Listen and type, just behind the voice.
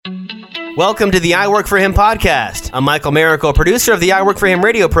Welcome to the I Work For Him podcast. I'm Michael Miracle, producer of the I Work For Him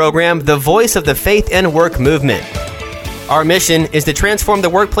radio program, the voice of the faith and work movement. Our mission is to transform the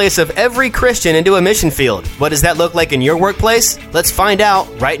workplace of every Christian into a mission field. What does that look like in your workplace? Let's find out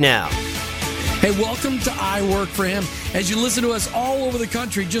right now. Hey, welcome to I Work For Him. As you listen to us all over the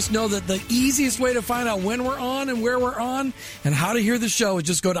country, just know that the easiest way to find out when we're on and where we're on and how to hear the show is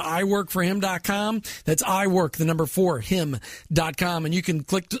just go to iworkforhim.com. That's iwork, the number 4, him.com. And you can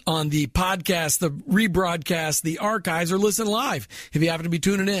click on the podcast, the rebroadcast, the archives, or listen live if you happen to be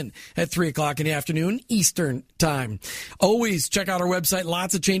tuning in at 3 o'clock in the afternoon Eastern time. Always check out our website.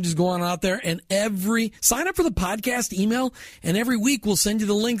 Lots of changes going on out there. And sign up for the podcast email, and every week we'll send you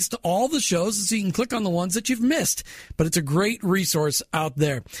the links to all the shows so you can click on the ones that you've missed. But it's a great resource out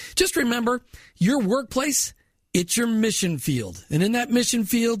there. Just remember, your workplace, it's your mission field. And in that mission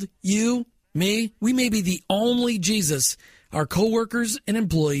field, you, me, we may be the only Jesus our coworkers and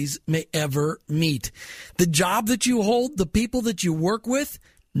employees may ever meet. The job that you hold, the people that you work with,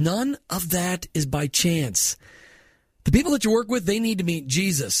 none of that is by chance. The people that you work with, they need to meet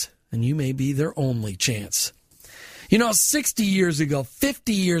Jesus, and you may be their only chance. You know, 60 years ago,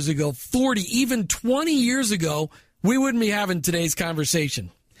 50 years ago, 40, even 20 years ago, we wouldn't be having today's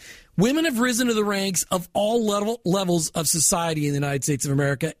conversation. Women have risen to the ranks of all levels of society in the United States of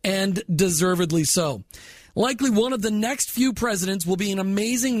America, and deservedly so. Likely one of the next few presidents will be an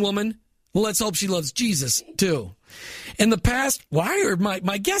amazing woman. Well, let's hope she loves Jesus, too. In the past,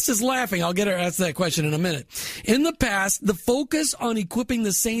 my guest is laughing. I'll get her to ask that question in a minute. In the past, the focus on equipping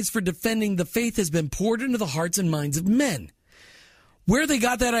the saints for defending the faith has been poured into the hearts and minds of men. Where they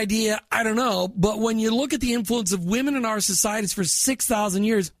got that idea, I don't know, but when you look at the influence of women in our societies for 6,000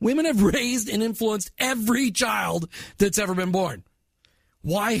 years, women have raised and influenced every child that's ever been born.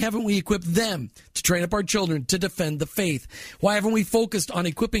 Why haven't we equipped them to train up our children to defend the faith? Why haven't we focused on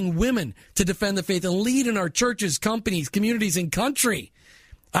equipping women to defend the faith and lead in our churches, companies, communities, and country?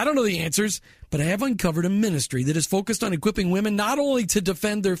 I don't know the answers, but I have uncovered a ministry that is focused on equipping women not only to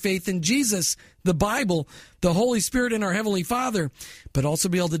defend their faith in Jesus, the Bible, the Holy Spirit, and our Heavenly Father, but also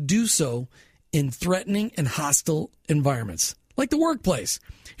be able to do so in threatening and hostile environments, like the workplace.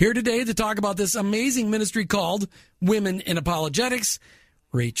 Here today to talk about this amazing ministry called Women in Apologetics,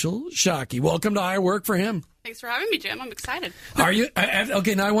 Rachel Shockey. Welcome to I Work For Him. Thanks for having me, Jim. I'm excited. Are you?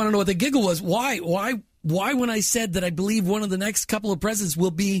 Okay, now I want to know what the giggle was. Why when I said that I believe one of the next couple of presidents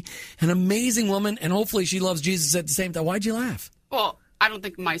will be an amazing woman and hopefully she loves Jesus at the same time? Why'd you laugh? Well, I don't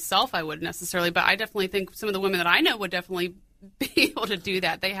think myself I would necessarily, but I definitely think some of the women that I know would definitely be able to do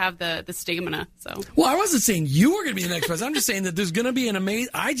that. They have the stamina. So. Well, I wasn't saying you were going to be the next president. I'm just saying that there's going to be an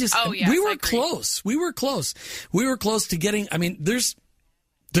amazing. We were close. We were close. We were close to getting. I mean, there's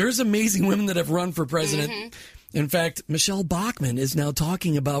amazing women that have run for president. Mm-hmm. In fact, Michelle Bachmann is now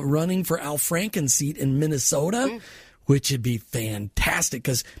talking about running for Al Franken's seat in Minnesota, which would be fantastic.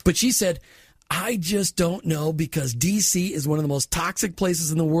 But she said, I just don't know because D.C. is one of the most toxic places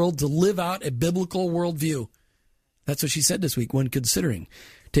in the world to live out a biblical worldview. That's what she said this week when considering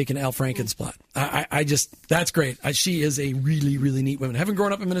taking Al Franken's spot. That's great. She is a really, really neat woman. Having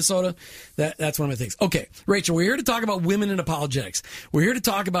grown up in Minnesota, that's one of my things. Okay, Rachel, we're here to talk about women in apologetics. We're here to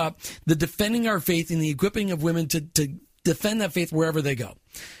talk about the defending our faith and the equipping of women to defend that faith wherever they go.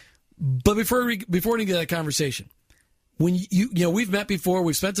 But before we get to that conversation, when you know we've met before,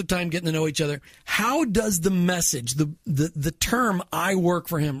 we've spent some time getting to know each other. How does the message, the term "I work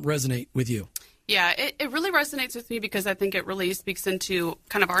for him" resonate with you? Yeah, it really resonates with me because I think it really speaks into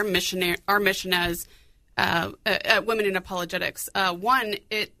kind of our mission as women in apologetics. One,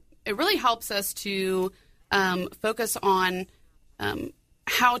 it really helps us to focus on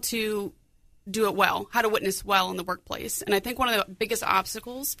how to do it well, how to witness well in the workplace. And I think one of the biggest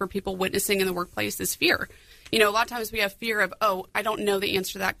obstacles for people witnessing in the workplace is fear. You know, a lot of times we have fear of, I don't know the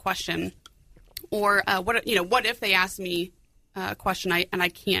answer to that question, or what if they ask me a question and I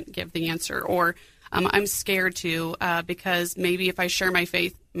can't give the answer, or I'm scared to because maybe if I share my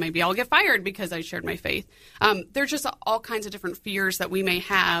faith, maybe I'll get fired because I shared my faith. There's just all kinds of different fears that we may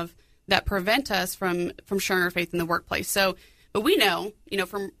have that prevent us from sharing our faith in the workplace. So, but we know,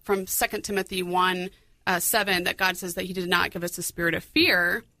 from 2 Timothy 1:7 that God says that He did not give us a spirit of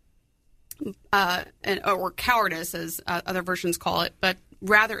fear or cowardice, as other versions call it, but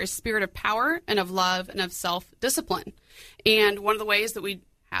rather a spirit of power and of love and of self-discipline. And one of the ways that we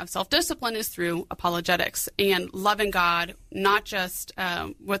have self-discipline is through apologetics and loving God, not just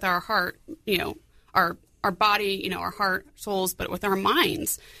with our heart, our body, our heart, souls, but with our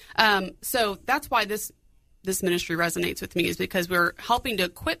minds. So that's why this ministry resonates with me, is because we're helping to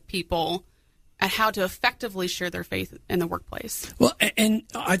equip people at how to effectively share their faith in the workplace. Well, and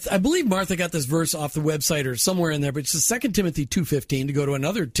I believe Martha got this verse off the website or somewhere in there, but it's 2 Timothy 2:15, to go to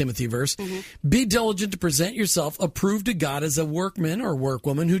another Timothy verse. Mm-hmm. Be diligent to present yourself approved to God as a workman or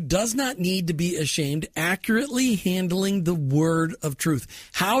workwoman who does not need to be ashamed, accurately handling the word of truth.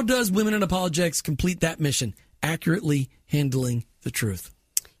 How does Women in Apologetics complete that mission? Accurately handling the truth.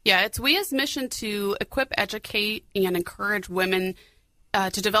 Yeah, it's WIA's mission to equip, educate, and encourage women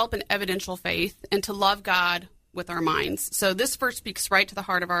to develop an evidential faith and to love God with our minds. So this verse speaks right to the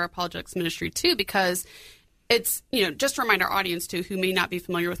heart of our apologetics ministry, too, because it's, just to remind our audience, too, who may not be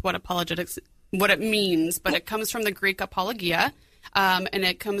familiar with what apologetics, what it means, but it comes from the Greek apologia, and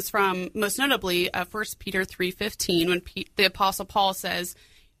it comes from, most notably, 1 Peter 3:15, when the Apostle Paul says,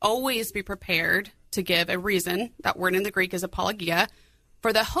 always be prepared to give a reason, that word in the Greek is apologia,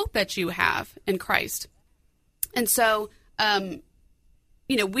 for the hope that you have in Christ. And so,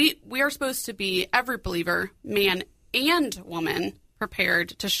 we are supposed to be, every believer, man and woman, prepared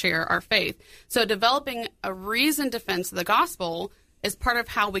to share our faith. So developing a reasoned defense of the gospel is part of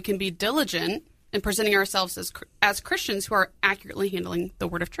how we can be diligent in presenting ourselves as Christians who are accurately handling the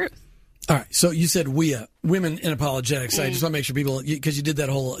word of truth. All right. So you said WIA, Women in Apologetics. I just want to make sure people, because you did that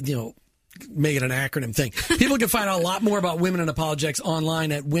whole, make it an acronym thing. People can find out a lot more about Women in Apologetics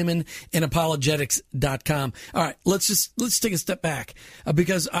online at womeninapologetics.com. All right, let's take a step back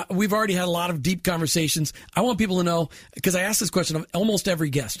because we've already had a lot of deep conversations. I want people to know, because I ask this question of almost every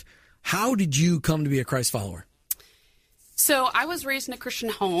guest, how did you come to be a Christ follower? So I was raised in a Christian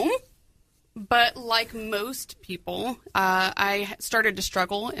home, but like most people, I started to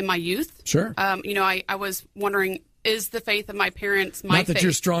struggle in my youth. Sure. I was wondering, is the faith of my parents my faith? Not that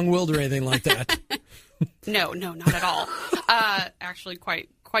you're strong-willed or anything like that. No, not at all. Actually, quite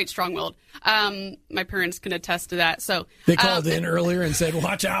strong-willed. My parents can attest to that. So they called in earlier and said,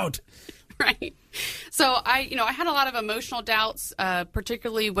 "Watch out!" Right. So I had a lot of emotional doubts,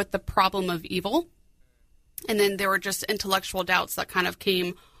 particularly with the problem of evil, and then there were just intellectual doubts that kind of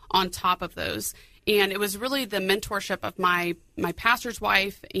came on top of those. And it was really the mentorship of my pastor's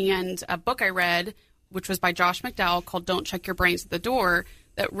wife and a book I read, which was by Josh McDowell, called Don't Check Your Brains at the Door,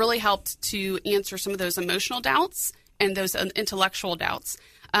 that really helped to answer some of those emotional doubts and those intellectual doubts.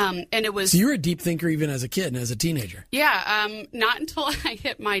 And it was... So you were a deep thinker even as a kid and as a teenager. Yeah, not until I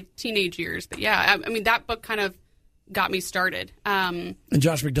hit my teenage years. But yeah, that book kind of got me started. And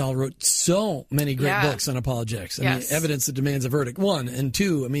Josh McDowell wrote so many great books on apologetics. Yes. Evidence that demands a verdict, 1, and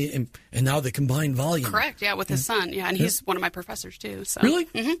 2, and now the combined volume. Correct, with his son. Yeah, and he's one of my professors too. So. Really?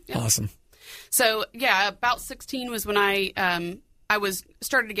 Mm-hmm, yeah. Awesome. So, about 16 was when I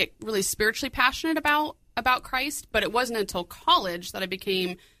started to get really spiritually passionate about Christ, but it wasn't until college that I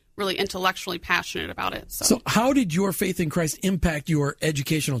became really intellectually passionate about it. So how did your faith in Christ impact your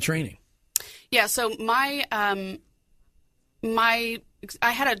educational training? Yeah, so I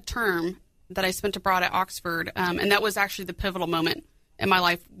had a term that I spent abroad at Oxford, and that was actually the pivotal moment in my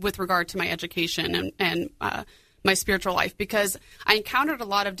life with regard to my education and my spiritual life, because I encountered a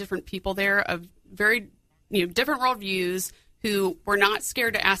lot of different people there of very different worldviews who were not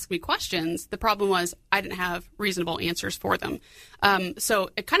scared to ask me questions. The problem was I didn't have reasonable answers for them. So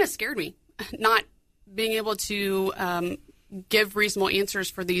it kind of scared me, not being able to give reasonable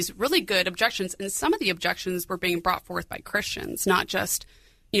answers for these really good objections. And some of the objections were being brought forth by Christians, not just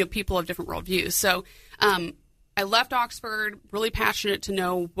people of different worldviews. So I left Oxford really passionate to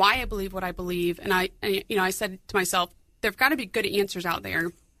know why I believe what I believe. And I said to myself, there've got to be good answers out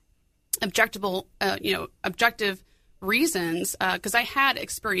there, objective reasons, because I had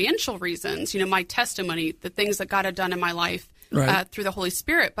experiential reasons, my testimony, the things that God had done in my life through the Holy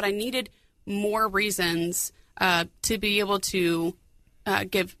Spirit. But I needed more reasons to be able to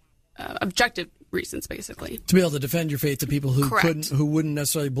give objective reasons, basically, to be able to defend your faith to people who Correct. who wouldn't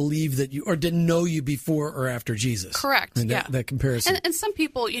necessarily believe that you or didn't know you before or after Jesus. Correct. And that comparison. And some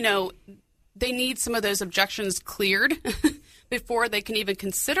people, they need some of those objections cleared before they can even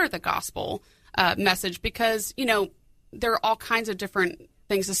consider the gospel message, because there are all kinds of different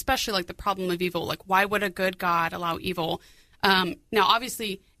things, especially like the problem of evil. Like, why would a good God allow evil? Now,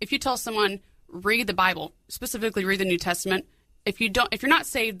 obviously, if you tell someone read the Bible, specifically read the New Testament, if you're not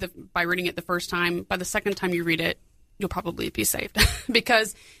saved by reading it the first time, by the second time you read it, you'll probably be saved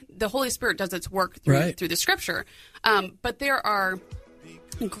because the Holy Spirit does its work through the Scripture. But there are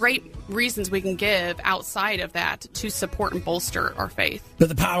great reasons we can give outside of that to support and bolster our faith. But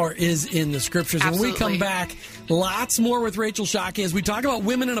the power is in the Scriptures. Absolutely. When we come back, lots more with Rachel Shockey as we talk about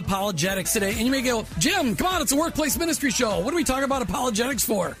women in apologetics today. And you may go, Jim, come on, it's a workplace ministry show. What are we talking about apologetics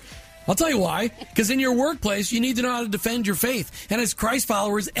for? I'll tell you why. Because in your workplace, you need to know how to defend your faith. And as Christ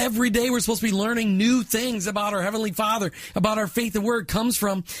followers, every day we're supposed to be learning new things about our Heavenly Father, about our faith and where it comes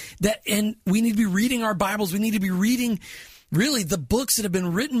from. And we need to be reading our Bibles. We need to be reading, really, the books that have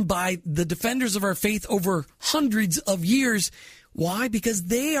been written by the defenders of our faith over hundreds of years. Why? Because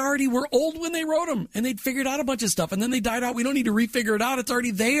they already were old when they wrote them, and they'd figured out a bunch of stuff, and then they died out. We don't need to refigure it out. It's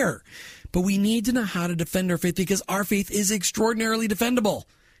already there. But we need to know how to defend our faith, because our faith is extraordinarily defendable.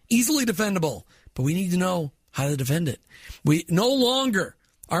 Easily defendable, but we need to know how to defend it. We no longer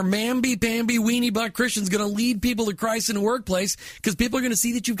are mamby-pamby, weenie-butt Christians going to lead people to Christ in the workplace, because people are going to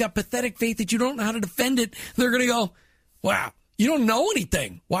see that you've got pathetic faith, that you don't know how to defend it. They're going to go, wow, you don't know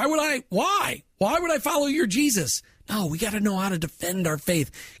anything. Why would I follow your Jesus? No, we got to know how to defend our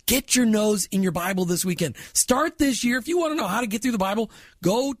faith. Get your nose in your Bible this weekend. Start this year. If you want to know how to get through the Bible,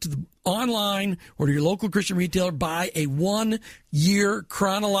 go to the online or to your local Christian retailer, buy a 1-year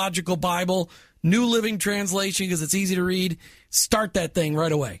chronological Bible, New Living Translation, because it's easy to read. Start that thing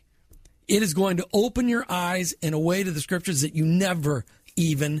right away. It is going to open your eyes in a way to the scriptures that you never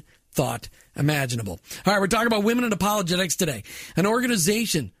even thought imaginable. All right, we're talking about Women in Apologetics today, an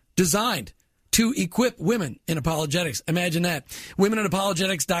organization designed to equip women in apologetics. Imagine that.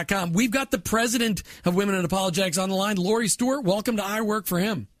 WomenInApologetics.com. We've got the president of Women in Apologetics on the line, Lori Stewart. Welcome to I Work for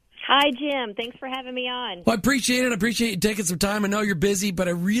Him. Hi, Jim. Thanks for having me on. Well, I appreciate it. I appreciate you taking some time. I know you're busy, but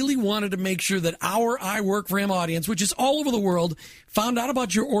I really wanted to make sure that our I Work for Him audience, which is all over the world, found out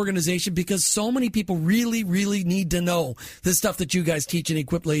about your organization, because so many people really, really need to know the stuff that you guys teach and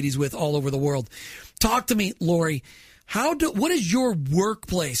equip ladies with all over the world. Talk to me, Lori. What does your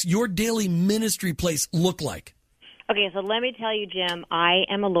workplace, your daily ministry place look like? Okay, so let me tell you, Jim, I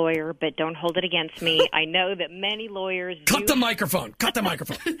am a lawyer, but don't hold it against me. I know that many lawyers Cut the microphone.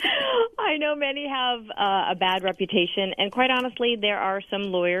 I know many have a bad reputation, and quite honestly, there are some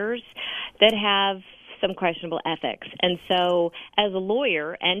lawyers that have some questionable ethics. And so as a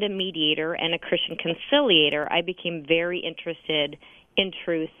lawyer and a mediator and a Christian conciliator, I became very interested in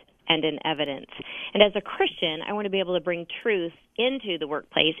truth and in evidence. And as a Christian, I want to be able to bring truth into the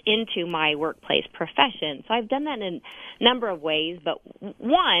workplace, into my workplace profession. So I've done that in a number of ways. But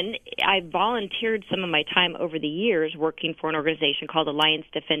one, I volunteered some of my time over the years working for an organization called Alliance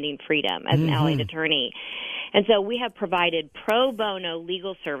Defending Freedom as an allied attorney. And so we have provided pro bono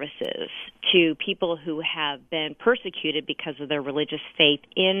legal services to people who have been persecuted because of their religious faith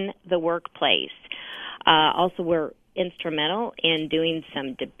in the workplace. Also, we're instrumental in doing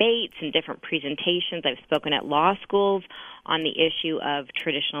some debates and different presentations. I've spoken at law schools on the issue of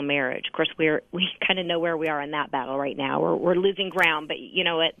traditional marriage. Of course, we kind of know where we are in that battle right now. We're losing ground, but you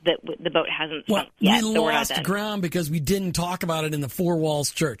know what? The boat hasn't sunk yet. We lost ground because we didn't talk about it in the Four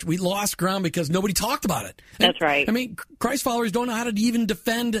Walls Church. We lost ground because nobody talked about it. That's right. I mean, Christ followers don't know how to even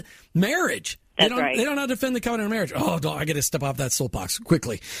defend marriage. That's right. They don't know how to defend the covenant of marriage. Oh, I got to step off that soapbox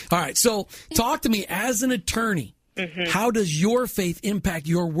quickly. All right, so talk to me as an attorney. How does your faith impact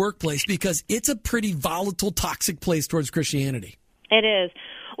your workplace? Because it's a pretty volatile, toxic place towards Christianity. It is.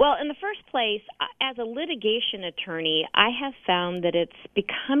 Well, in the first place, as a litigation attorney, I have found that it's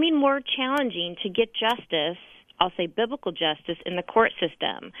becoming more challenging to get justice, I'll say biblical justice, in the court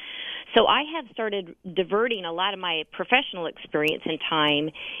system. So I have started diverting a lot of my professional experience and time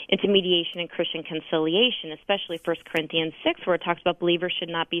into mediation and Christian conciliation, especially 1 Corinthians 6, where it talks about believers should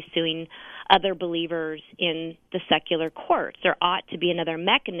not be suing other believers in the secular courts. There ought to be another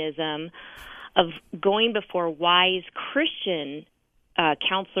mechanism of going before wise Christian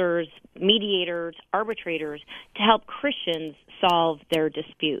counselors, mediators, arbitrators to help Christians solve their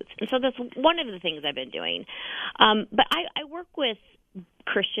disputes. And so that's one of the things I've been doing. But I work with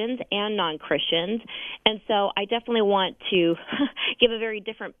Christians and non-Christians, and so I definitely want to give a very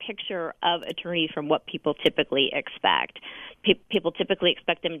different picture of attorneys from what people typically expect. People typically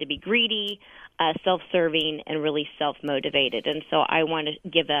expect them to be greedy, self-serving, and really self-motivated, and so I want to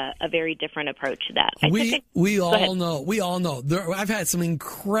give a very different approach to that. We all know. I've had some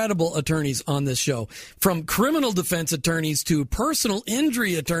incredible attorneys on this show, from criminal defense attorneys to personal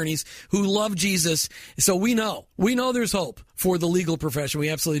injury attorneys who love Jesus. So we know there's hope for the legal profession. We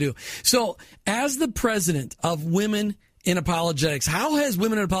absolutely do. So as the president of Women in Apologetics, how has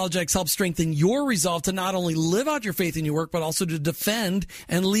Women in Apologetics helped strengthen your resolve to not only live out your faith in your work, but also to defend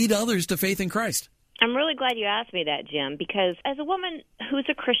and lead others to faith in Christ? I'm really glad you asked me that, Jim, because as a woman who's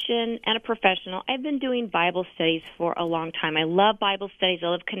a Christian and a professional, I've been doing Bible studies for a long time. I love Bible studies. I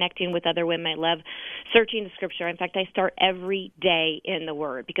love connecting with other women. I love searching the Scripture. In fact, I start every day in the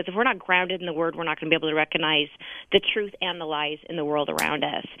Word, because if we're not grounded in the Word, we're not going to be able to recognize the truth and the lies in the world around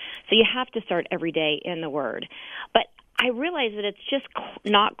us. So you have to start every day in the Word. But I realize that it's just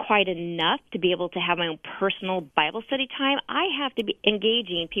not quite enough to be able to have my own personal Bible study time. I have to be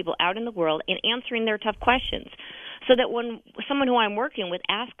engaging people out in the world and answering their tough questions, so that when someone who I'm working with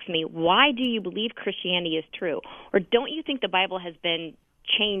asks me, why do you believe Christianity is true? Or don't you think the Bible has been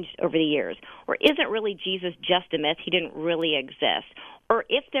changed over the years? Or isn't really Jesus just a myth? He didn't really exist. Or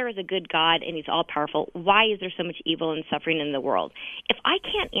if there is a good God and he's all-powerful, why is there so much evil and suffering in the world? If I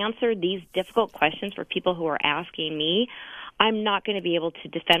can't answer these difficult questions for people who are asking me, I'm not going to be able to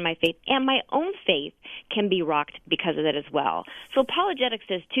defend my faith, and my own faith can be rocked because of that as well. So apologetics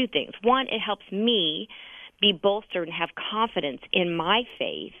does two things. One, it helps me be bolstered and have confidence in my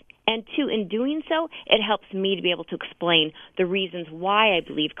faith. And two, in doing so, it helps me to be able to explain the reasons why I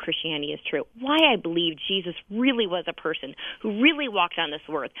believe Christianity is true, why I believe Jesus really was a person who really walked on this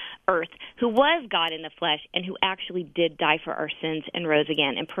earth, who was God in the flesh, and who actually did die for our sins and rose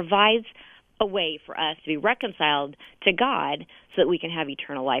again, and provides a way for us to be reconciled to God so that we can have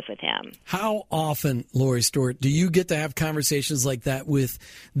eternal life with him. How often, Lori Stewart, do you get to have conversations like that with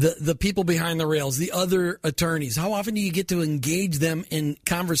the people behind the rails, the other attorneys? How often do you get to engage them in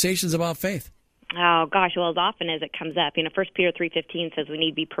conversations about faith? Oh, gosh, well, as often as it comes up. 1 Peter 3:15 says we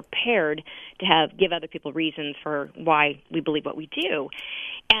need to be prepared to give other people reasons for why we believe what we do.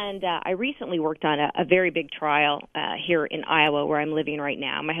 And I recently worked on a very big trial here in Iowa, where I'm living right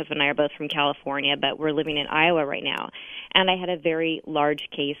now. My husband and I are both from California, but we're living in Iowa right now. And I had a very large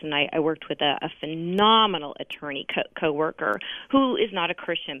case, and I worked with a phenomenal attorney co-worker who is not a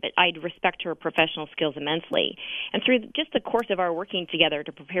Christian, but I respect her professional skills immensely. And through just the course of our working together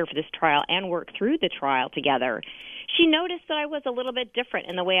to prepare for this trial and work through the trial together, she noticed that I was a little bit different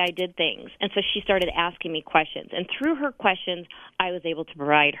in the way I did things. And so she started asking me questions. And through her questions, I was able to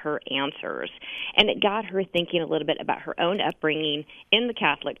provide her answers. And it got her thinking a little bit about her own upbringing in the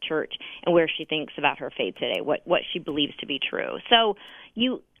Catholic Church and where she thinks about her faith today, what she believes to be true. So,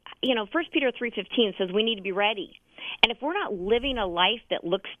 1 Peter 3:15 says we need to be ready. And if we're not living a life that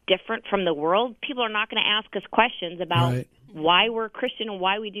looks different from the world, people are not going to ask us questions about why we're Christian and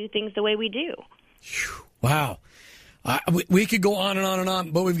why we do things the way we do. Wow. We could go on and on and on,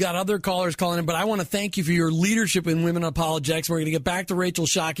 but we've got other callers calling in. But I want to thank you for your leadership in Women Apologetics. We're going to get back to Rachel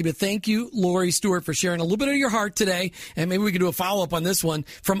Shockey, but thank you, Lori Stewart, for sharing a little bit of your heart today. And maybe we could do a follow-up on this one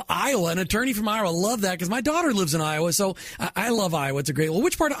from Iowa, an attorney from Iowa. I love that because my daughter lives in Iowa, so I love Iowa. It's a great. Well,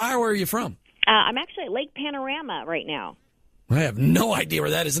 which part of Iowa are you from? I'm actually at Lake Panorama right now. I have no idea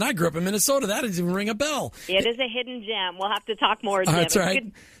where that is, and I grew up in Minnesota. That doesn't even ring a bell. It is a hidden gem. We'll have to talk more, Jim. That's right.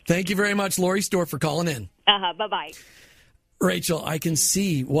 Thank you very much, Lori Stewart, for calling in. Bye-bye. Rachel, I can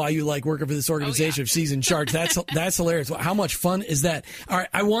see why you like working for this organization of Seasoned Sharks. That's hilarious. How much fun is that? All right,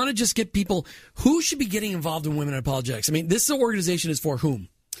 I want to just get people who should be getting involved in Women in Apologetics. I mean, this organization is for whom?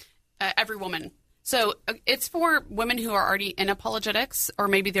 Every woman. So it's for women who are already in apologetics, or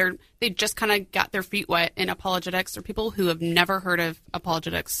maybe they just kind of got their feet wet in apologetics, or people who have never heard of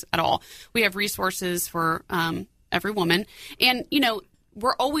apologetics at all. We have resources for every woman, and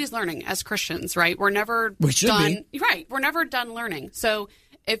we're always learning as Christians, right? We're never done. Right, we're never done learning. So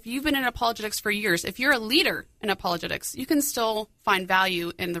if you've been in apologetics for years, if you're a leader in apologetics, you can still find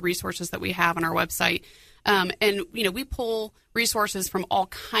value in the resources that we have on our website. And we pull resources from all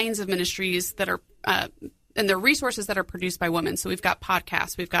kinds of ministries that are, and they're resources that are produced by women. So we've got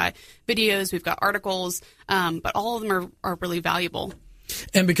podcasts, we've got videos, we've got articles, but all of them are really valuable.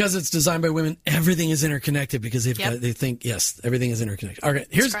 And because it's designed by women, everything is interconnected because they think, yes, everything is interconnected. All right,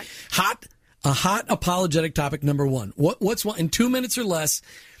 here's a hot apologetic topic number one. What's one in 2 minutes or less?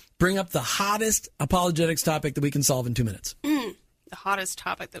 Bring up the hottest apologetics topic that we can solve in 2 minutes. The hottest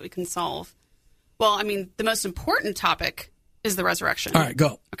topic that we can solve. Well, I mean, the most important topic is the resurrection. All right,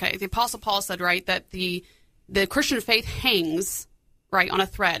 go. Okay, the Apostle Paul said, right, that the Christian faith hangs, right, on a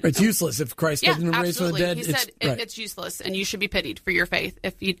thread. It's useless if Christ doesn't raise from the dead. He said it's useless, and you should be pitied for your faith.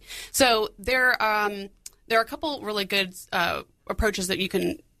 So there are a couple really good approaches that you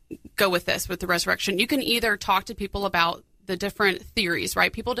can go with this, with the resurrection. You can either talk to people about the different theories,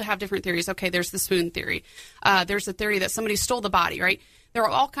 right? People to have different theories. Okay, there's the spoon theory. There's the theory that somebody stole the body, right? There are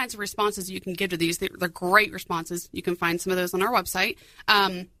all kinds of responses you can give to these. They're great responses. You can find some of those on our website.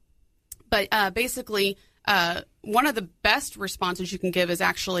 But basically, one of the best responses you can give is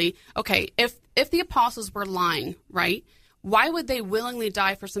actually, okay, if the apostles were lying, right, why would they willingly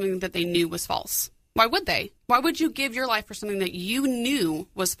die for something that they knew was false? Why would they? Why would you give your life for something that you knew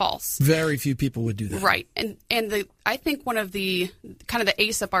was false? Very few people would do that. Right. And I think one of the kind of the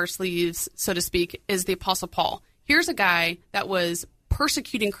ace up our sleeves, so to speak, is the Apostle Paul. Here's a guy that was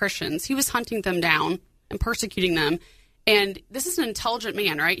persecuting Christians. He was hunting them down and persecuting them. And this is an intelligent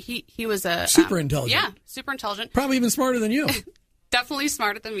man, right? He was a super intelligent. Yeah, super intelligent. Probably even smarter than you. Definitely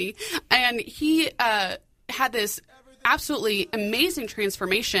smarter than me. And he had this absolutely amazing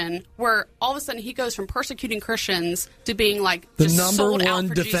transformation where all of a sudden he goes from persecuting Christians to being like the just number sold one out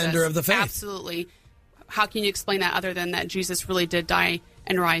for defender Jesus. of the faith. Absolutely. How can you explain that other than that Jesus really did die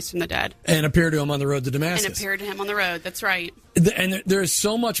and rise from the dead? And appear to him on the road to Damascus. And appeared to him on the road. That's right. And there is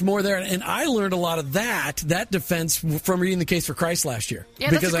so much more there. And I learned a lot of that defense from reading The Case for Christ last year. Yeah,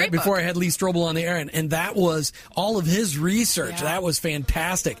 that's a great before book. I had Lee Strobel on the air. And that was all of his research. Yeah. That was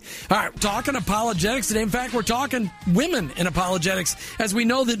fantastic. All right, talking apologetics today. In fact, we're talking women in apologetics, as we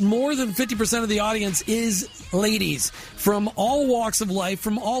know that more than 50% of the audience is ladies from all walks of life,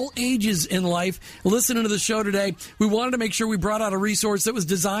 from all ages in life, listening to the show today. We wanted to make sure we brought out a resource that was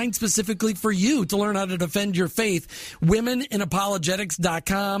designed specifically for you to learn how to defend your faith.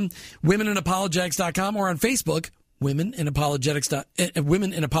 WomenInApologetics.com, WomenInApologetics.com, or on Facebook, Women in Apologetics. And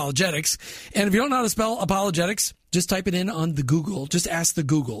if you don't know how to spell apologetics, just type it in on the Google. Just ask the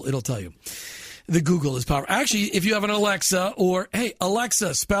Google. It'll tell you. The Google is powerful. Actually, if you have an Alexa, or, hey,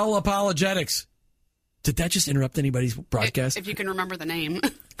 Alexa, spell apologetics. Did that just interrupt anybody's broadcast? If you can remember the name.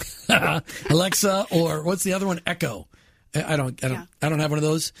 Alexa, or what's the other one? Echo. I don't have one of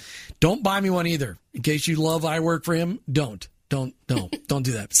those. Don't buy me one either. In case you love I Work for Him, don't do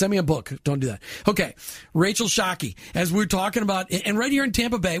that. Send me a book. Don't do that. Okay. Rachel Shockey, as we're talking about, and right here in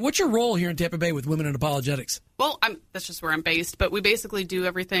Tampa Bay, what's your role here in Tampa Bay with Women in Apologetics? Well, that's just where I'm based, but we basically do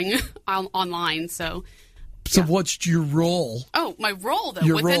everything online, so... So what's your role? Oh, my role,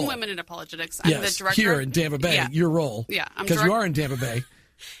 though, within Women in Apologetics. I'm the director. Here in Tampa Bay, your role. Yeah. Because you are in Tampa Bay.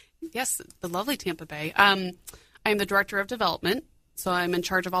 Yes, the lovely Tampa Bay. I am the director of development, so I'm in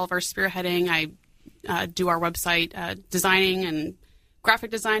charge of all of our spearheading. I do our website designing and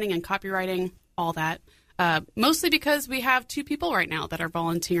graphic designing and copywriting, all that. Mostly because we have 2 people right now that are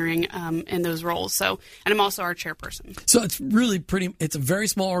volunteering in those roles. So, and I'm also our chairperson. So it's really it's a very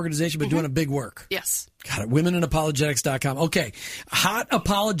small organization, but doing a big work. Yes. Got it. WomenInApologetics.com. Okay. Hot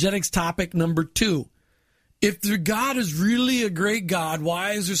apologetics topic number 2. If the God is really a great God,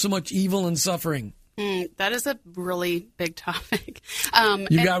 why is there so much evil and suffering? That is a really big topic.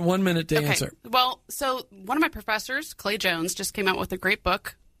 You got 1 minute to answer. Well, so one of my professors, Clay Jones, just came out with a great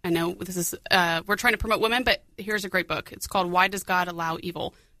book. I know this is we're trying to promote women, but here's a great book. It's called Why Does God Allow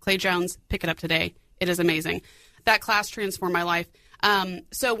Evil? Clay Jones, pick it up today. It is amazing. That class transformed my life.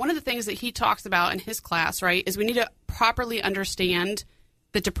 So one of the things that he talks about in his class, right, is we need to properly understand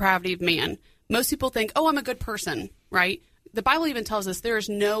the depravity of man. Most people think, oh, I'm a good person, right? The Bible even tells us there is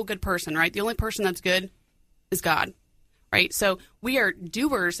no good person, right? The only person that's good is God. Right, so we are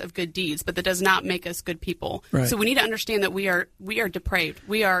doers of good deeds, but that does not make us good people. Right. So we need to understand that we are depraved.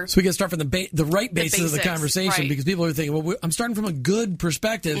 We are. So we got to start from the right basis of the conversation, right. Because people are thinking, well, I'm starting from a good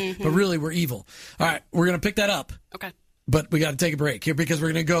perspective, but really we're evil. All right, we're going to pick that up. Okay. But we got to take a break here because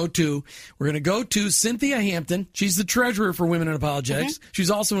we're going to go to Cynthia Hampton. She's the treasurer for Women in Apologetics. She's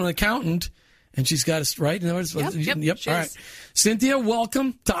also an accountant, and she's got us right. Yep. All right, Cynthia,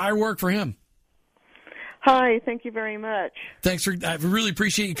 welcome to I Work for Him. Hi, thank you very much. Thanks I really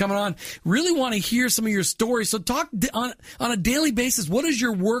appreciate you coming on. Really want to hear some of your stories. So talk on a daily basis. What does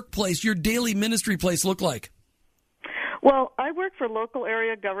your workplace, your daily ministry place look like? Well, I work for local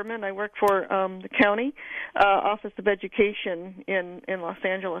area government. I work for the county Office of Education in Los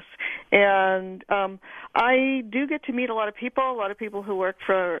Angeles. And I do get to meet a lot of people who work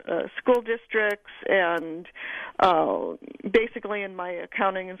for school districts and basically in my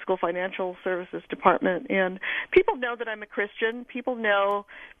accounting and school financial services department. And people know that I'm a Christian. People know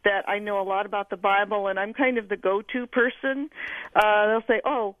that I know a lot about the Bible, and I'm kind of the go-to person. They'll say,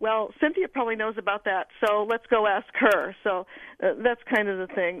 oh, well, Cynthia probably knows about that, so let's go ask her. So that's kind of the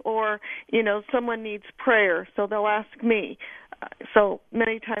thing. Or, someone needs prayer, so they'll ask me. So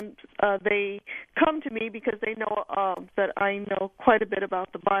many times they come to me because they know that I know quite a bit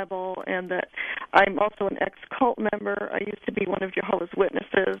about the Bible and that I'm also an ex-cult member. I used to be one of Jehovah's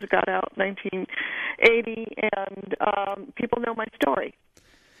Witnesses, got out in 1980, and people know my story.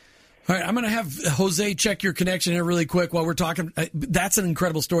 All right, I'm going to have Jose check your connection here really quick while we're talking. That's an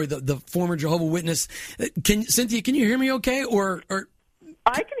incredible story, the former Jehovah's Witness. Cynthia, can you hear me okay? Or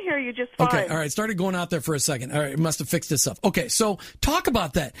I can hear you just fine. Okay, all right. Started going out there for a second. All right, it must have fixed this up. Okay, so talk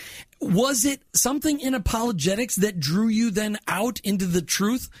about that. Was it something in apologetics that drew you then out into the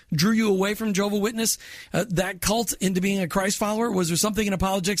truth, drew you away from Jehovah's Witness, that cult, into being a Christ follower? Was there something in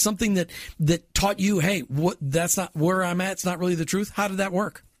apologetics, something that taught you, hey, that's not where I'm at, it's not really the truth? How did that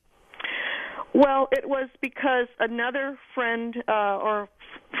work? Well, it was because another friend or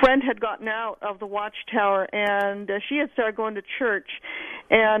friend had gotten out of the Watchtower, and she had started going to church.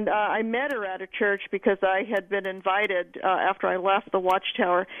 And I met her at a church because I had been invited after I left the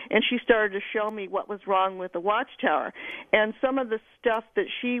Watchtower, and she started to show me what was wrong with the Watchtower. And some of the stuff that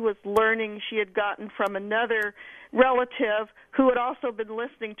she was learning she had gotten from another relative who had also been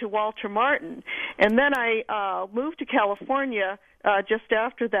listening to Walter Martin. And then I moved to California just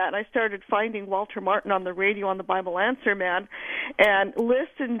after that, and I started finding Walter Martin on the radio on the Bible Answer Man and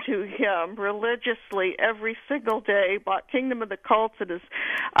listened to him religiously every single day, bought Kingdom of the Cults, and as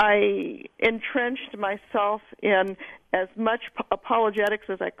I entrenched myself in as much apologetics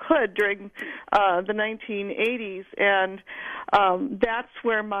as I could during the 1980s, and that's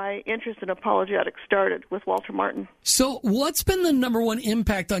where my interest in apologetics started, with Walter Martin. So what's been the number one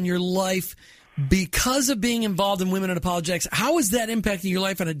impact on your life because of being involved in Women in Apologetics? How is that impacting your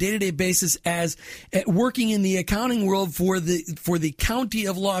life on a day-to-day basis as working in the accounting world for the county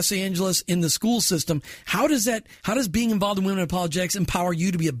of Los Angeles in the school system? How does being involved in Women in Apologetics empower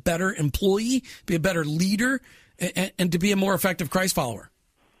you to be a better employee, be a better leader, and to be a more effective Christ follower?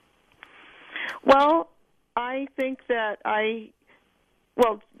 Well, I think that and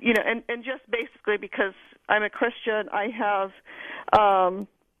just basically because I'm a Christian, I have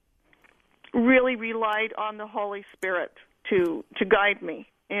really relied on the Holy Spirit to guide me.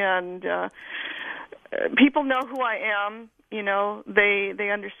 And people know who I am. They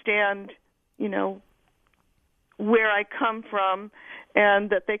understand, where I come from,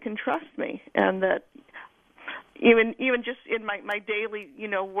 and that they can trust me, and that even just in my daily,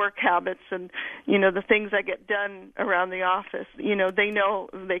 work habits and, the things I get done around the office, they know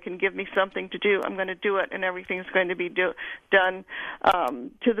they can give me something to do. I'm going to do it, and everything's going to be done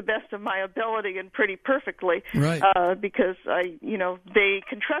to the best of my ability and pretty perfectly. Right. Because they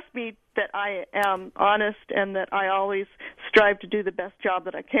can trust me that I am honest and that I always strive to do the best job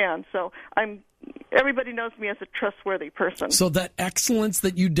that I can. So everybody knows me as a trustworthy person. So that excellence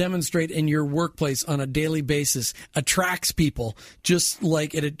that you demonstrate in your workplace on a daily basis attracts people, just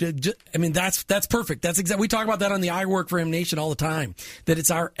like that's perfect. That's exactly. We talk about that on the I Work for Him Nation all the time, that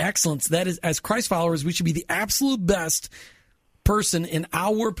it's our excellence. That is, as Christ followers, we should be the absolute best person in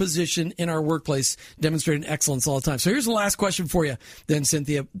our position in our workplace, demonstrating excellence all the time. So here's the last question for you then,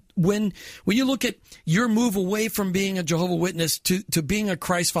 Cynthia. When you look at your move away from being a Jehovah's Witness to being a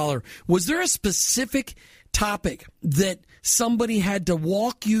Christ follower, was there a specific topic that somebody had to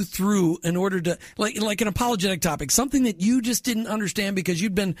walk you through in order to, like an apologetic topic, something that you just didn't understand because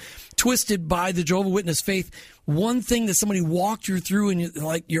you'd been twisted by the Jehovah's Witness faith? One thing that somebody walked you through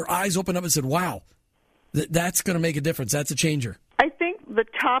and your eyes opened up and said, wow, that's going to make a difference. That's a changer. I think the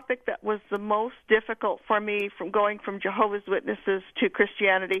topic that was the most difficult for me from going from Jehovah's Witnesses to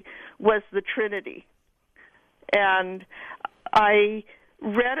Christianity was the Trinity. And I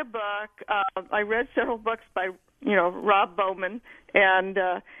read a book. I read several books by Rob Bowman, and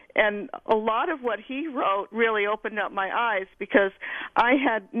a lot of what he wrote really opened up my eyes, because I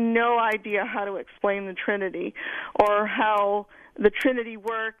had no idea how to explain the Trinity or how the Trinity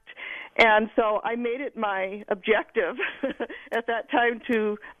worked. And so I made it my objective at that time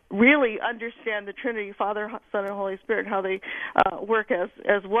to really understand the Trinity, Father, Son, and Holy Spirit, how they work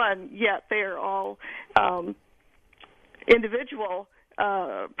as one, yet they are all individual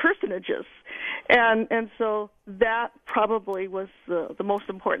personages. And so that probably was the most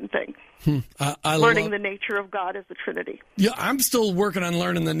important thing. Learning the nature of God as the Trinity. Yeah, I'm still working on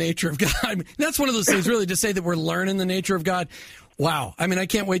learning the nature of God. I mean, that's one of those things, really, to say that we're learning the nature of God. Wow. I mean, I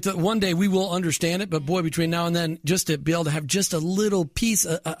can't wait one day we will understand it, but boy, between now and then, just to be able to have just a little piece,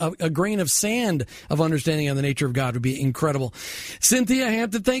 a grain of sand of understanding of the nature of God would be incredible. Cynthia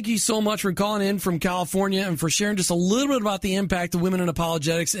Hampton, thank you so much for calling in from California and for sharing just a little bit about the impact of Women in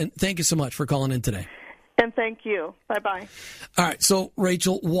Apologetics. And thank you so much for calling in today. And thank you. Bye-bye. All right. So,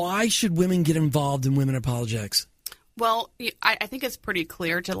 Rachel, why should women get involved in Women in Apologetics? Well, I think it's pretty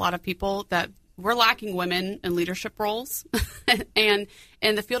clear to a lot of people that we're lacking women in leadership roles, and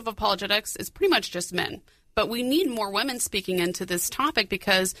in the field of apologetics, it's pretty much just men. But we need more women speaking into this topic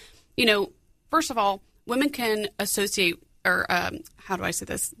because, first of all, women can associate, or how do I say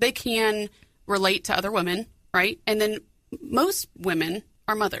this? They can relate to other women, right? And then most women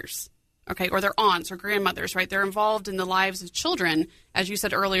are mothers, okay, or they're aunts or grandmothers, right? They're involved in the lives of children. As you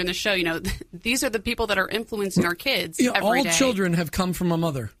said earlier in the show, these are the people that are influencing our kids every day. All children have come from a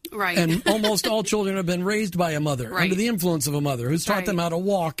mother. Right. And almost all children have been raised by a mother, right, under the influence of a mother who's taught them how to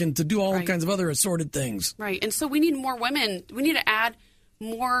walk and to do all kinds of other assorted things. Right. And so we need more women. We need to add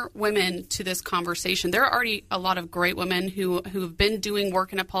more women to this conversation. There are already a lot of great women who have been doing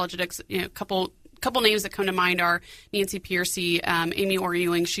work in apologetics, a couple couple names that come to mind are Nancy Piercy, Amy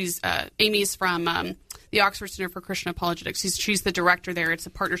Orr-Ewing. Amy's from the Oxford Center for Christian Apologetics. She's the director there. It's a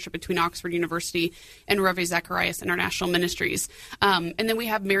partnership between Oxford University and Ravi Zacharias International Ministries. And then we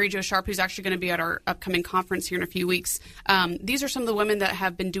have Mary Jo Sharp, who's actually going to be at our upcoming conference here in a few weeks. These are some of the women that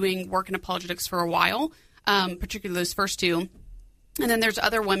have been doing work in apologetics for a while, particularly those first two. And then there's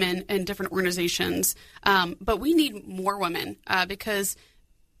other women in different organizations. But we need more women because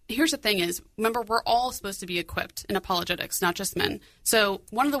here's the thing is, remember, we're all supposed to be equipped in apologetics, not just men. So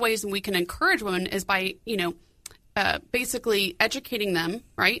one of the ways we can encourage women is by, basically educating them,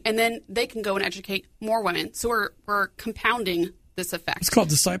 right? And then they can go and educate more women. So we're compounding this effect. It's called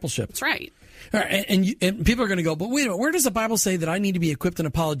discipleship. That's right. All right, and people are going to go, but wait a minute, where does the Bible say that I need to be equipped in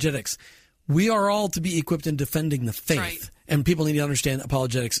apologetics? We are all to be equipped in defending the faith. Right. And people need to understand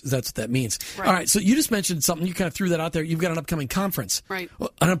apologetics. That's what that means. Right. All right, so you just mentioned something. You kind of threw that out there. You've got an upcoming conference. Right.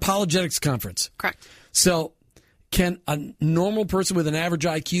 An apologetics conference. Correct. So can a normal person with an average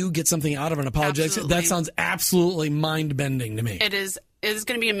IQ get something out of an apologetics? Absolutely. That sounds absolutely mind-bending to me. It is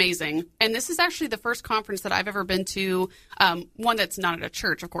going to be amazing. And this is actually the first conference that I've ever been to, one that's not at a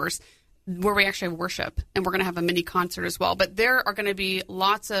church, of course, where we actually have worship, and we're going to have a mini concert as well. But there are going to be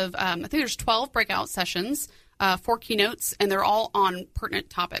lots of, I think there's 12 breakout sessions, 4 keynotes, and they're all on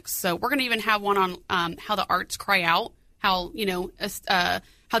pertinent topics. So we're going to even have one on how the arts cry out, how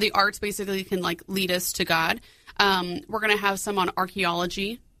the arts basically can lead us to God. We're going to have some on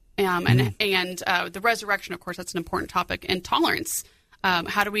archaeology, and the resurrection. Of course, that's an important topic, and tolerance.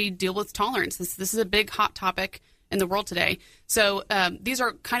 How do we deal with tolerance? This is a big hot topic in the world today. So these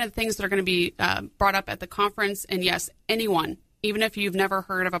are kind of things that are going to be brought up at the conference. And yes, anyone, even if you've never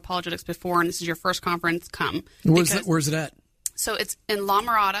heard of apologetics before and this is your first conference, come. Where's it at? So it's in La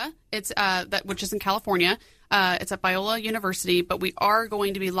Mirada, which is in California. It's at Biola University, but we are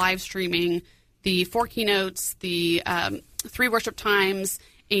going to be live streaming the 4 keynotes, the 3 worship times,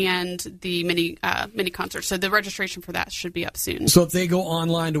 and the mini concert. So the registration for that should be up soon. So if they go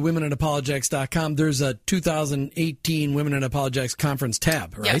online to womeninapologetics.com, there's a 2018 Women in Apologetics Conference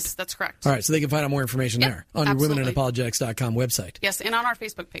tab, right? Yes, that's correct. All right, so they can find out more information there on your womeninapologetics.com website. Yes, and on our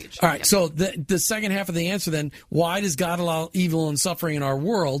Facebook page. All right, so the second half of the answer then, why does God allow evil and suffering in our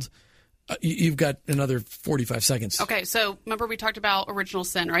world? You've got another 45 seconds. Okay, so remember we talked about original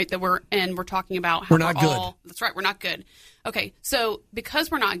sin, right? That we're talking about how we're not good. That's right, we're not good. Okay, so because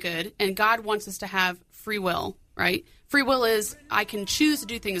we're not good, and God wants us to have free will, right? Free will is I can choose to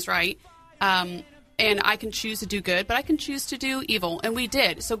do things right, and I can choose to do good, but I can choose to do evil, and we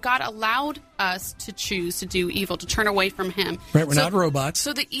did. So God allowed us to choose to do evil, to turn away from Him. Right, we're not robots.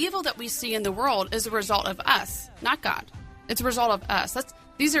 So the evil that we see in the world is a result of us, not God. It's a result of us.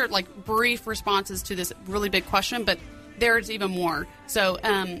 These are brief responses to this really big question, but there's even more. So,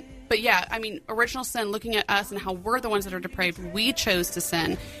 but yeah, I mean, original sin, looking at us and how we're the ones that are depraved, we chose to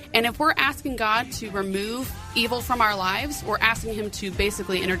sin. And if we're asking God to remove evil from our lives, we're asking Him to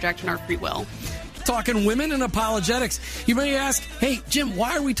basically interject in our free will. Talking women and apologetics. You may ask, hey, Jim,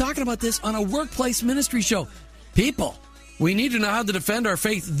 why are we talking about this on a workplace ministry show? People, we need to know how to defend our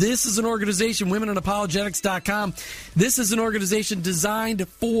faith. This is an organization, womeninapologetics.com. This is an organization designed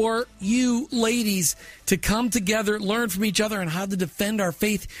for you ladies to come together, learn from each other, and how to defend our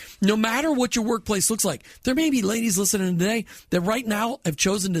faith, no matter what your workplace looks like. There may be ladies listening today that right now have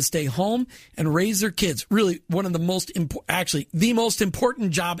chosen to stay home and raise their kids. Really, one of the most the most important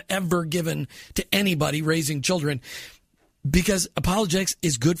job ever given to anybody, raising children. Because apologetics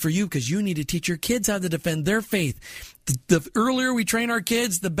is good for you because you need to teach your kids how to defend their faith. The earlier we train our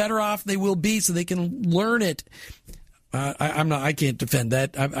kids, the better off they will be so they can learn it. I can't defend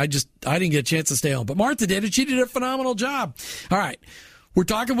that. I didn't get a chance to stay home. But Martha did, and she did a phenomenal job. All right. We're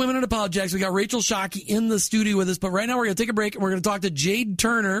talking women in apologetics. We got Rachel Shockey in the studio with us. But right now we're going to take a break, and we're going to talk to Jade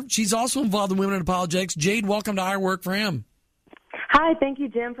Turner. She's also involved in women in apologetics. Jade, welcome to I Work for Him. Hi, thank you,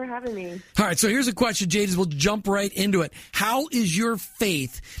 Jim, for having me. All right, so here's a question, Jade, as we'll jump right into it. How is your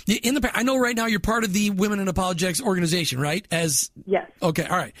faith I know right now you're part of the Women in Apologetics organization, right? Yes. Okay,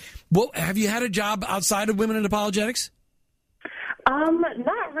 all right. Well, have you had a job outside of Women in Apologetics?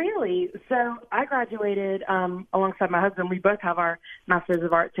 Not really. So I graduated alongside my husband. We both have our Masters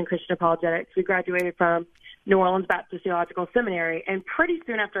of Arts in Christian Apologetics. We graduated from New Orleans Baptist Theological Seminary, and pretty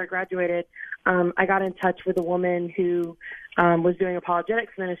soon after I graduated, I got in touch with a woman who was doing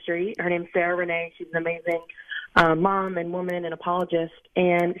apologetics ministry. Her name's Sarah Renee. She's an amazing mom and woman and apologist,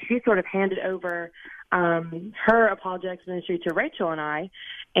 and she sort of handed over her apologetics ministry to Rachel and I,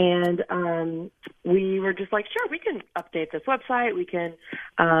 and we were just like, sure, we can update this website. We can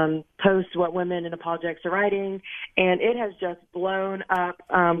post what women in apologetics are writing, and it has just blown up.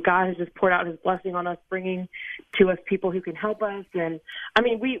 God has just poured out his blessing on us, bringing to us people who can help us. And, I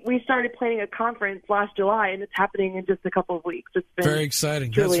mean, we started planning a conference last July, and it's happening in just a couple of weeks. It's been very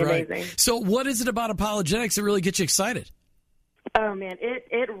exciting. Truly That's right. amazing. So what is it about apologetics that really gets you excited? Oh, man,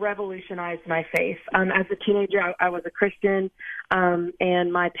 it revolutionized my faith. As a teenager, I was a Christian,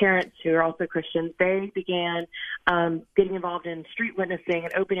 and my parents, who are also Christians, they began getting involved in street witnessing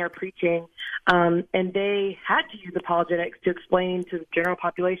and open-air preaching, and they had to use apologetics to explain to the general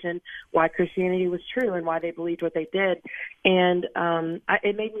population why Christianity was true and why they believed what they did. And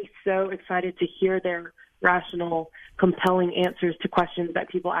it made me so excited to hear their rational, compelling answers to questions that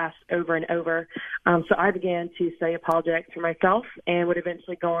people asked over and over. So I began to study apologetics for myself and would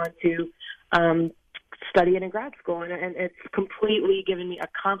eventually go on to study it in grad school. And it's completely given me a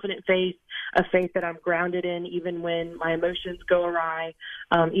confident faith, a faith that I'm grounded in even when my emotions go awry,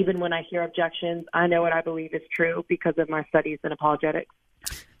 even when I hear objections. I know what I believe is true because of my studies in apologetics.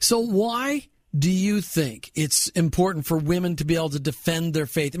 So why do you think it's important for women to be able to defend their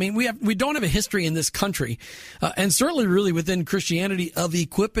faith? I mean, we don't have a history in this country, and certainly really within Christianity, of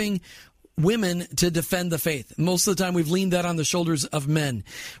equipping women to defend the faith. Most of the time we've leaned that on the shoulders of men.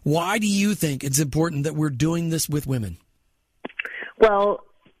 Why do you think it's important that we're doing this with women? Well,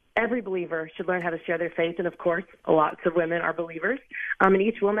 every believer should learn how to share their faith, and of course, lots of women are believers. And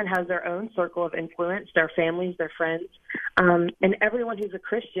each woman has their own circle of influence, their families, their friends. And everyone who's a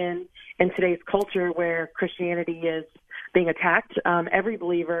Christian in today's culture where Christianity is being attacked, every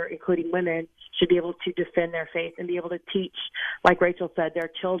believer, including women, should be able to defend their faith and be able to teach, like Rachel said, their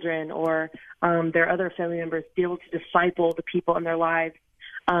children or their other family members, be able to disciple the people in their lives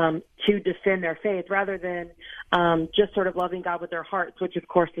to defend their faith rather than just sort of loving God with their hearts, which, of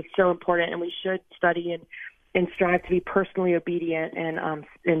course, is so important. And we should study and strive to be personally obedient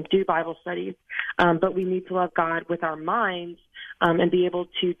and do Bible studies. But we need to love God with our minds and be able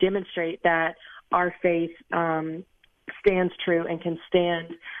to demonstrate that our faith stands true and can stand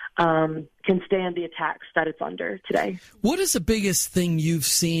the attacks that it's under today. What is the biggest thing you've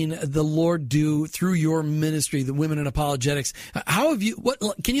seen the Lord do through your ministry, the Women in Apologetics? How have you?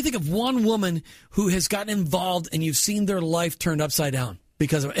 Can you think of one woman who has gotten involved and you've seen their life turned upside down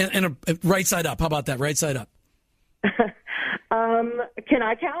because of and right side up? How about that? Right side up. Can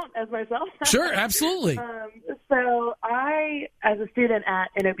I count as myself? Sure, absolutely. So I, as a student at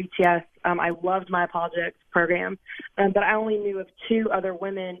NOBTS, I loved my apologetics program, but I only knew of 2 other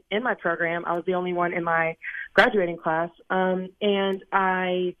women in my program. I was the only one in my graduating class. And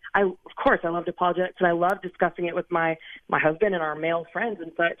I of course, I loved apologetics, and I loved discussing it with my husband and our male friends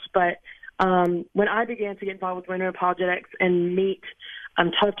and such. But when I began to get involved with women in apologetics and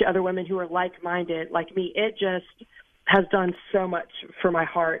talk to other women who are like-minded, like me, it just has done so much for my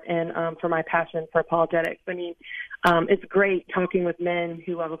heart and for my passion for apologetics. I mean, it's great talking with men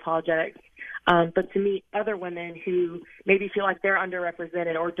who love apologetics, but to meet other women who maybe feel like they're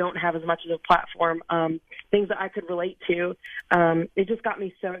underrepresented or don't have as much of a platform, things that I could relate to, it just got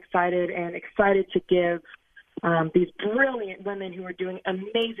me so excited to give these brilliant women who are doing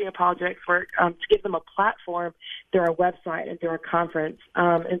amazing apologetics work, to give them a platform through our website and through our conference.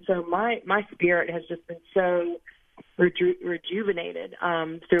 And so my spirit has just been so rejuvenated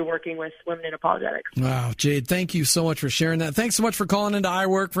through working with women in apologetics. Wow, Jade, thank you so much for sharing that. Thanks so much for calling into I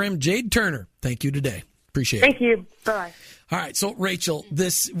Work for Him. Jade Turner, thank you today. Appreciate it. Thank you. Bye. All right, so Rachel,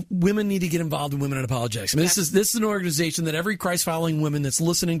 women need to get involved in Women in Apologetics. I mean, this is an organization that every Christ-following woman that's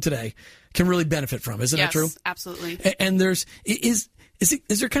listening today can really benefit from. Isn't that true? Yes, absolutely. And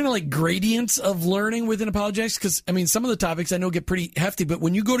is there kind of like gradients of learning within apologetics? Because, I mean, some of the topics I know get pretty hefty, but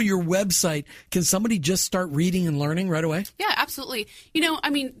when you go to your website, can somebody just start reading and learning right away? Yeah, absolutely. I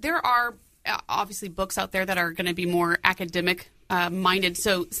mean, there are obviously books out there that are going to be more academic minded.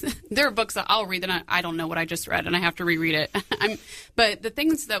 So there are books that I'll read that I don't know what I just read and I have to reread it. But the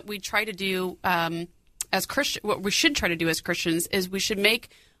things that we try to do as Christian, what we should try to do as Christians is we should make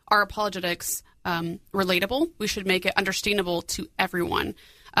our apologetics relatable. We should make it understandable to everyone.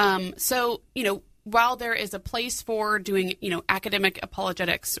 So, while there is a place for doing, academic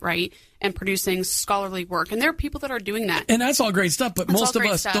apologetics, right, and producing scholarly work, and there are people that are doing that. And that's all great stuff, but most of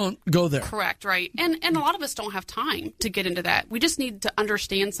us don't go there. Correct, right. And a lot of us don't have time to get into that. We just need to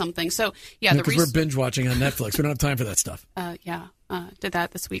understand something. So, yeah. Because we're binge watching on Netflix. We don't have time for that stuff. Did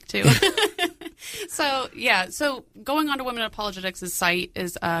that this week, too. So going on to Women in Apologetics' site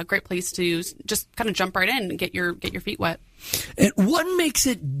is a great place to just kind of jump right in and get your feet wet. And what makes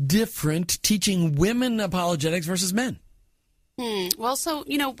it different teaching women apologetics versus men? Well, so,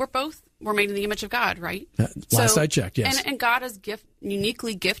 we're made in the image of God, right? Last I checked, yes. And God has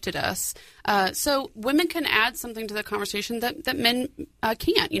uniquely gifted us. So women can add something to the conversation that men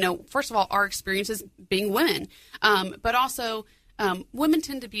can't. First of all, our experiences being women, but also women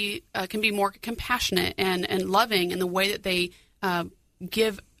tend to can be more compassionate and loving in the way that they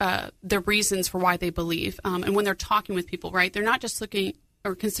give their reasons for why they believe. And when they're talking with people, right, they're not just looking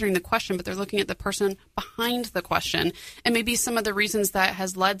or considering the question, but they're looking at the person behind the question and maybe some of the reasons that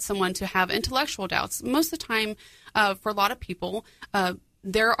has led someone to have intellectual doubts. Most of the time, for a lot of people,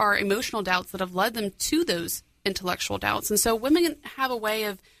 there are emotional doubts that have led them to those intellectual doubts. And so women have a way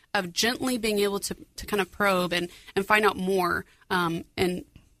of gently being able to kind of probe and find out more. And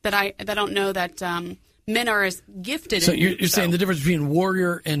that I don't know that men are as gifted. So you're saying the difference between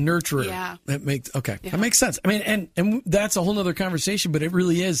warrior and nurturer. Yeah. That makes sense. I mean, and that's a whole other conversation, but it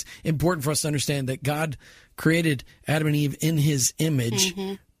really is important for us to understand that God created Adam and Eve in his image,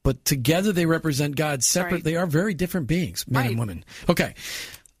 but together they represent God. Separate, right. They are very different beings, men and women. Okay.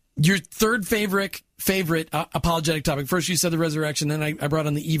 Your third favorite apologetic topic. First, you said the resurrection. Then I brought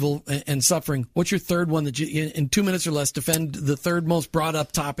on the evil and suffering. What's your third one that you, in 2 minutes or less, defend the third most brought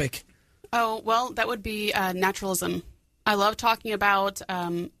up topic? Oh, well, that would be naturalism. I love talking about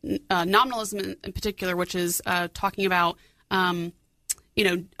nominalism in particular, which is talking about,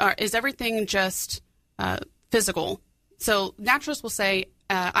 is everything just physical? So naturalists will say,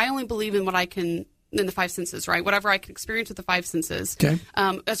 I only believe in what I can, in the five senses, right? Whatever I can experience with the five senses. Okay.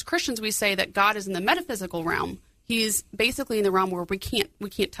 As Christians, we say that God is in the metaphysical realm. He's basically in the realm where we can't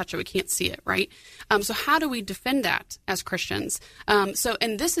touch it, we can't see it, right? So how do we defend that as Christians?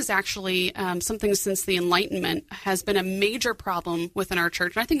 And this is actually something since the Enlightenment has been a major problem within our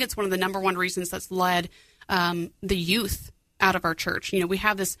church. And I think it's one of the number one reasons that's led the youth out of our church. You know, we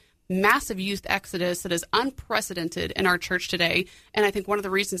have this massive youth exodus that is unprecedented in our church today. And I think one of the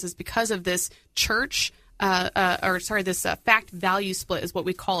reasons is because of this church this fact-value split is what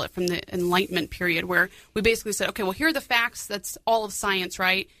we call it from the Enlightenment period, where we basically said, okay, well, here are the facts. That's all of science,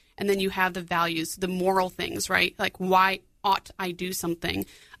 right? And then you have the values, the moral things, right? Like, why ought I do something?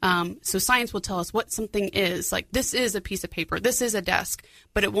 So science will tell us what something is. Like, this is a piece of paper. This is a desk.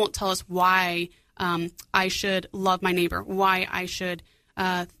 But it won't tell us why I should love my neighbor, why I should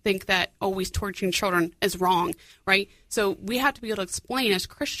think that always torturing children is wrong, right? So we have to be able to explain as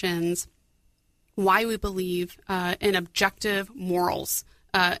Christians why we believe in objective morals.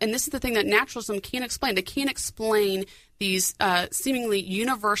 And this is the thing that naturalism can't explain. They can't explain these seemingly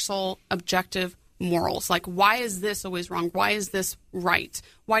universal objective morals. Like, why is this always wrong? Why is this right?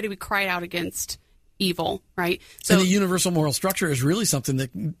 Why do we cry out against evil, right? So, and the universal moral structure is really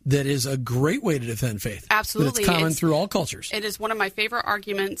something that is a great way to defend faith. Absolutely. It's common through all cultures. It is one of my favorite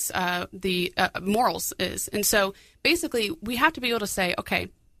arguments, the morals is. And so basically we have to be able to say, okay,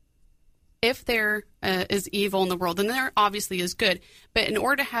 if there is evil in the world, then there obviously is good. But in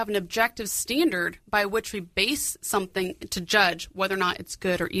order to have an objective standard by which we base something to judge whether or not it's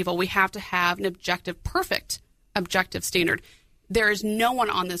good or evil, we have to have an objective, perfect objective standard. There is no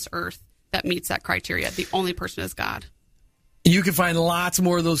one on this earth that meets that criteria. The only person is God. You can find lots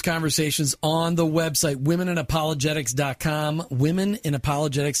more of those conversations on the website, womeninapologetics.com,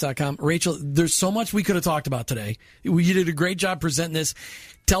 womeninapologetics.com. Rachel, there's so much we could have talked about today. You did a great job presenting this.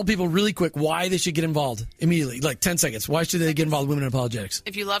 Tell people really quick why they should get involved immediately, like 10 seconds. Why should they get involved with Women in Apologetics?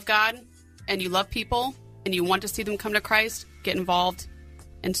 If you love God and you love people and you want to see them come to Christ, get involved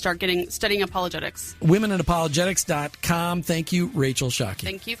and start studying apologetics. Womeninapologetics.com. Thank you, Rachel Shockey.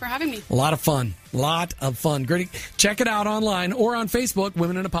 Thank you for having me. A lot of fun. Great. Check it out online or on Facebook,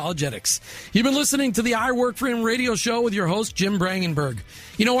 Women in Apologetics. You've been listening to the I Work for Him radio show with your host, Jim Brangenberg.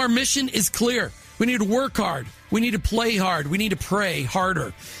 You know, our mission is clear. We need to work hard. We need to play hard. We need to pray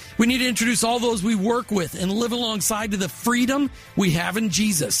harder. We need to introduce all those we work with and live alongside to the freedom we have in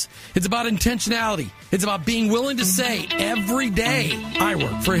Jesus. It's about intentionality. It's about being willing to say every day, I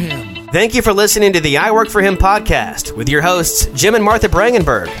work for Him. Thank you for listening to the I Work for Him podcast with your hosts, Jim and Martha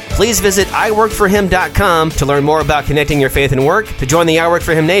Brangenberg. Please visit iworkforhim.com to learn more about connecting your faith and work, to join the I Work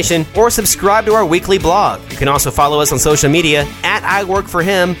for Him Nation, or subscribe to our weekly blog. You can also follow us on social media at I Work for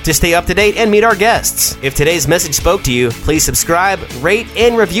Him to stay up to date and meet our guests. If today's message spoke to you, please subscribe, rate,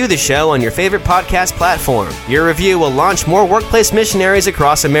 and review the show on your favorite podcast platform. Your review will launch more workplace missionaries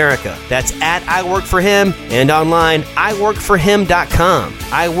across America. That's at I Work for Him and online, iworkforhim.com.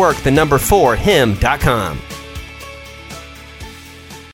 I work the number 4him.com.